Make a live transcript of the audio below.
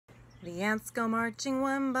The ants go marching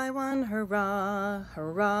one by one, hurrah,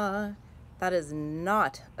 hurrah. That is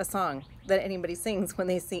not a song that anybody sings when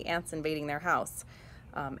they see ants invading their house.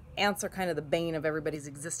 Ants are kind of the bane of everybody's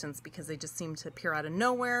existence because they just seem to appear out of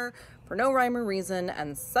nowhere for no rhyme or reason,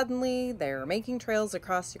 and suddenly they're making trails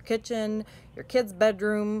across your kitchen, your kid's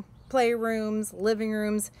bedroom, playrooms, living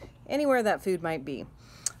rooms, anywhere that food might be.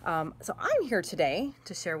 So I'm here today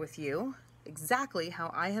to share with you exactly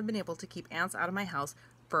how I have been able to keep ants out of my house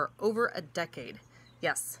for over a decade.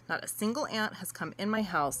 Yes, not a single ant has come in my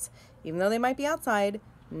house. Even though they might be outside,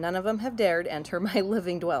 none of them have dared enter my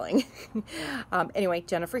living dwelling. Anyway,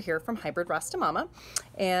 Jennifer here from Hybrid Rasta Mama.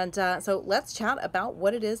 And so let's chat about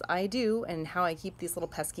what it is I do and how I keep these little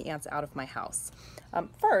pesky ants out of my house.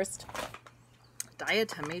 First,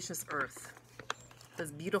 diatomaceous earth. This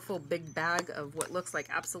beautiful big bag of what looks like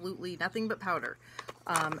absolutely nothing but powder.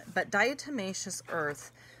 But diatomaceous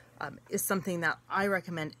earth is something that I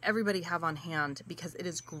recommend everybody have on hand because it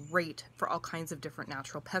is great for all kinds of different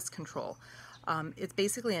natural pest control. It's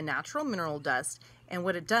basically a natural mineral dust, and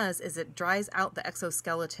what it does is it dries out the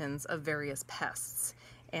exoskeletons of various pests.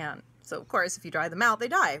 And so, of course, if you dry them out, they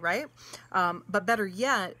die, right? But better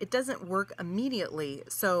yet, it doesn't work immediately.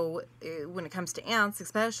 So when it comes to ants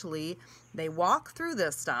especially, they walk through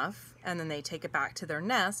this stuff, and then they take it back to their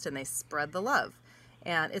nest, and they spread the love.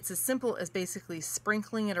 And it's as simple as basically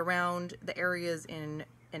sprinkling it around the areas in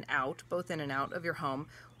and out, both in and out of your home,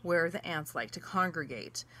 where the ants like to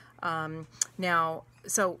congregate.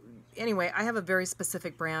 Anyway, I have a very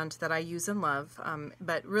specific brand that I use and love,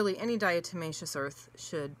 but really any diatomaceous earth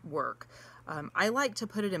should work. I like to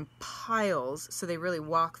put it in piles so they really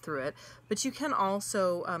walk through it, but you can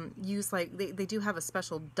also use, like, they do have a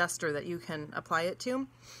special duster that you can apply it to,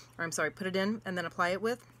 or I'm sorry, put it in and then apply it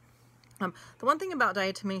with. The one thing about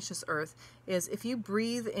diatomaceous earth is if you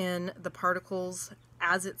breathe in the particles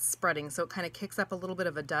as it's spreading, so it kind of kicks up a little bit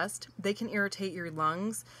of a dust, they can irritate your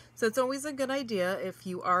lungs. So it's always a good idea if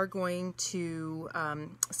you are going to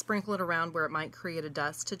sprinkle it around where it might create a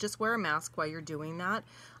dust to just wear a mask while you're doing that.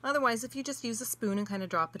 Otherwise, if you just use a spoon and kind of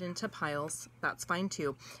drop it into piles, that's fine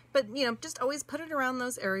too. But, you know, just always put it around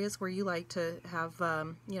those areas where you like to have,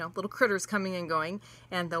 little critters coming and going,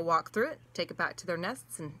 and they'll walk through it, take it back to their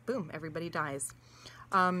nests, and boom, everybody dies.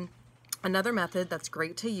 Another method that's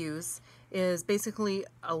great to use is basically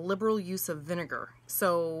a liberal use of vinegar.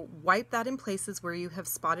 So wipe that in places where you have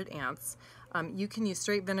spotted ants. You can use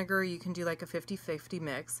straight vinegar, you can do like a 50-50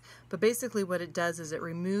 mix, but basically what it does is it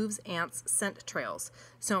removes ants' scent trails.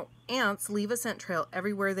 So ants leave a scent trail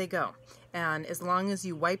everywhere they go, and as long as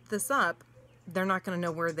you wipe this up, they're not going to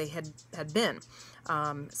know where they had been.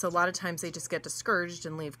 So a lot of times they just get discouraged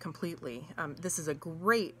and leave completely. This is a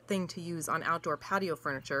great thing to use on outdoor patio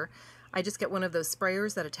furniture. I just get one of those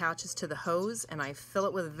sprayers that attaches to the hose, and I fill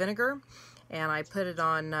it with vinegar, and I put it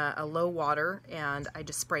on a low water, and I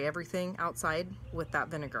just spray everything outside with that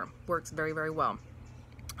vinegar. Works very, very well.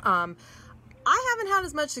 I haven't had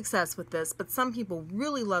as much success with this, but some people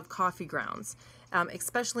really love coffee grounds,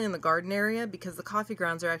 especially in the garden area, because the coffee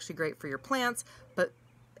grounds are actually great for your plants, but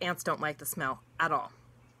ants don't like the smell at all.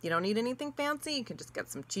 You don't need anything fancy. You can just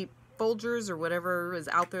get some cheap Folgers or whatever is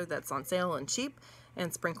out there that's on sale and cheap,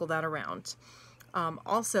 and sprinkle that around.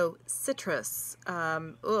 Also, citrus.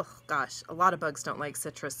 Gosh, a lot of bugs don't like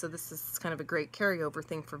citrus, so this is kind of a great carryover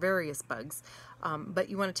thing for various bugs. But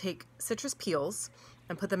you want to take citrus peels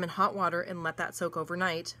and put them in hot water and let that soak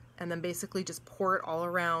overnight, and then basically just pour it all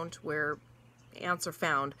around where ants are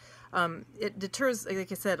found. It deters, like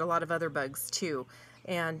I said, a lot of other bugs too.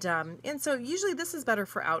 And so usually this is better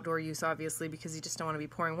for outdoor use, obviously, because you just don't want to be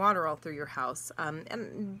pouring water all through your house.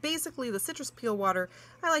 And basically the citrus peel water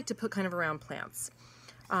I like to put kind of around plants.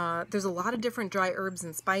 There's a lot of different dry herbs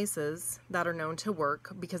and spices that are known to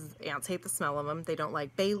work because ants hate the smell of them. They don't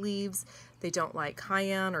like bay leaves, they don't like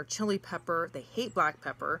cayenne or chili pepper, they hate black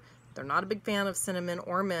pepper, they're not a big fan of cinnamon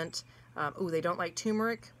or mint. They don't like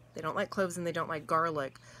turmeric, they don't like cloves, and they don't like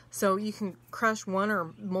garlic. So you can crush one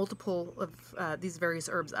or multiple of these various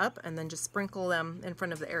herbs up and then just sprinkle them in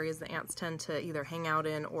front of the areas the ants tend to either hang out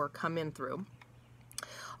in or come in through.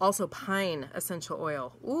 Also, pine essential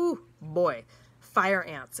oil. Ooh, boy. Fire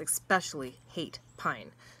ants especially hate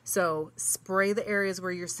pine. So spray the areas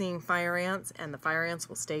where you're seeing fire ants, and the fire ants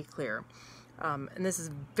will stay clear. And this is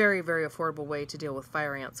a very, very affordable way to deal with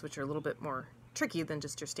fire ants, which are a little bit more tricky than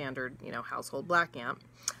just your standard, household black ant.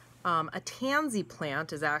 A tansy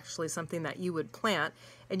plant is actually something that you would plant,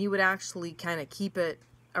 and you would actually kind of keep it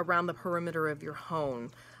around the perimeter of your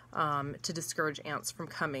home. to discourage ants from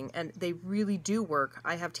coming. And they really do work.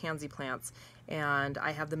 I have tansy plants, and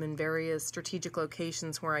I have them in various strategic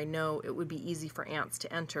locations where I know it would be easy for ants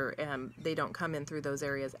to enter, and they don't come in through those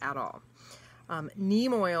areas at all.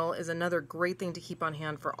 Neem oil is another great thing to keep on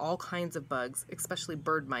hand for all kinds of bugs, especially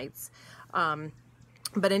bird mites.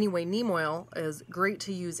 But anyway, neem oil is great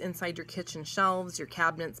to use inside your kitchen shelves, your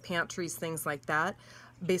cabinets, pantries, things like that.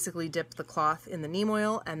 Basically dip the cloth in the neem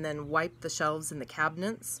oil and then wipe the shelves and the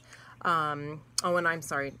cabinets. Oh, and I'm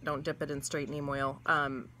sorry, don't dip it in straight neem oil.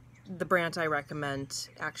 The brand I recommend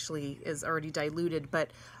actually is already diluted,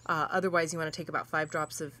 but otherwise you want to take about 5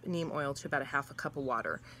 drops of neem oil to about a half a cup of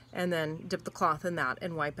water, and then dip the cloth in that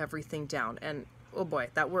and wipe everything down. And oh boy,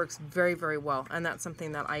 that works very, very well. And that's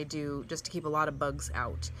something that I do just to keep a lot of bugs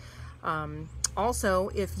out. Also,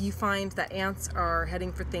 if you find that ants are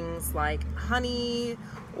heading for things like honey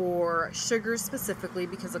or sugar specifically,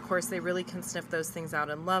 because of course they really can sniff those things out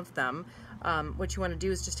and love them, what you want to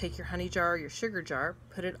do is just take your honey jar or your sugar jar,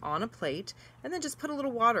 put it on a plate, and then just put a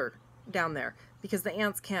little water down there, because the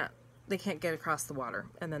ants can't get across the water,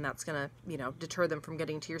 and then that's going to, deter them from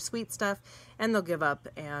getting to your sweet stuff, and they'll give up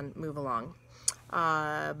and move along.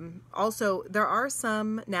 Also, there are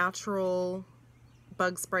some natural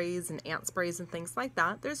bug sprays and ant sprays and things like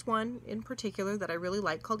that. There's one in particular that I really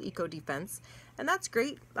like called Eco Defense, and that's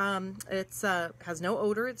great. It's has no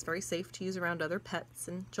odor. It's very safe to use around other pets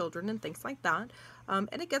and children and things like that,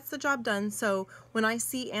 and it gets the job done. So when I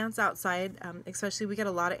see ants outside, especially we get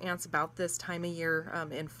a lot of ants about this time of year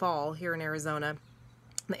in fall here in Arizona,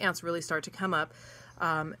 the ants really start to come up.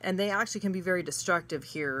 And they actually can be very destructive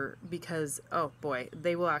here because, oh boy,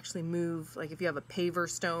 they will actually move. Like if you have a paver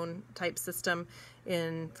stone type system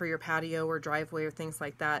in for your patio or driveway or things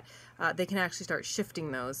like that, they can actually start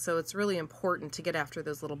shifting those. So it's really important to get after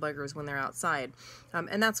those little buggers when they're outside.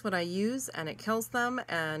 And that's what I use, and it kills them,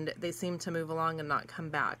 and they seem to move along and not come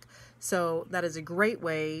back. So that is a great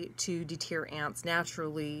way to deter ants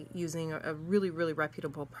naturally using a really, really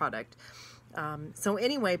reputable product. So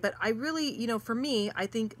anyway, but I really, for me, I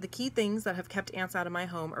think the key things that have kept ants out of my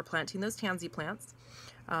home are planting those tansy plants.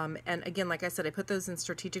 And again, like I said, I put those in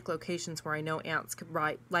strategic locations where I know ants could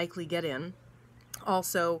likely get in.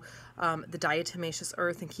 Also, the diatomaceous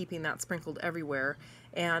earth and keeping that sprinkled everywhere.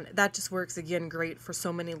 And that just works, again, great for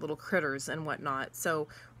so many little critters and whatnot. So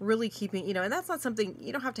really keeping, and that's not something,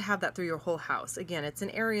 you don't have to have that through your whole house. Again, it's in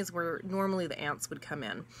areas where normally the ants would come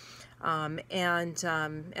in. And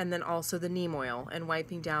then also the neem oil and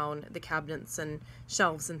wiping down the cabinets and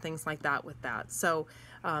shelves and things like that with that. So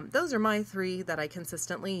those are my 3 that I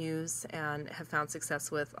consistently use and have found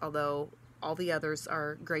success with, although all the others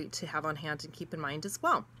are great to have on hand and keep in mind as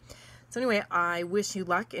well. So anyway, I wish you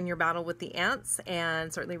luck in your battle with the ants,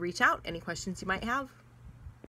 and certainly reach out any questions you might have.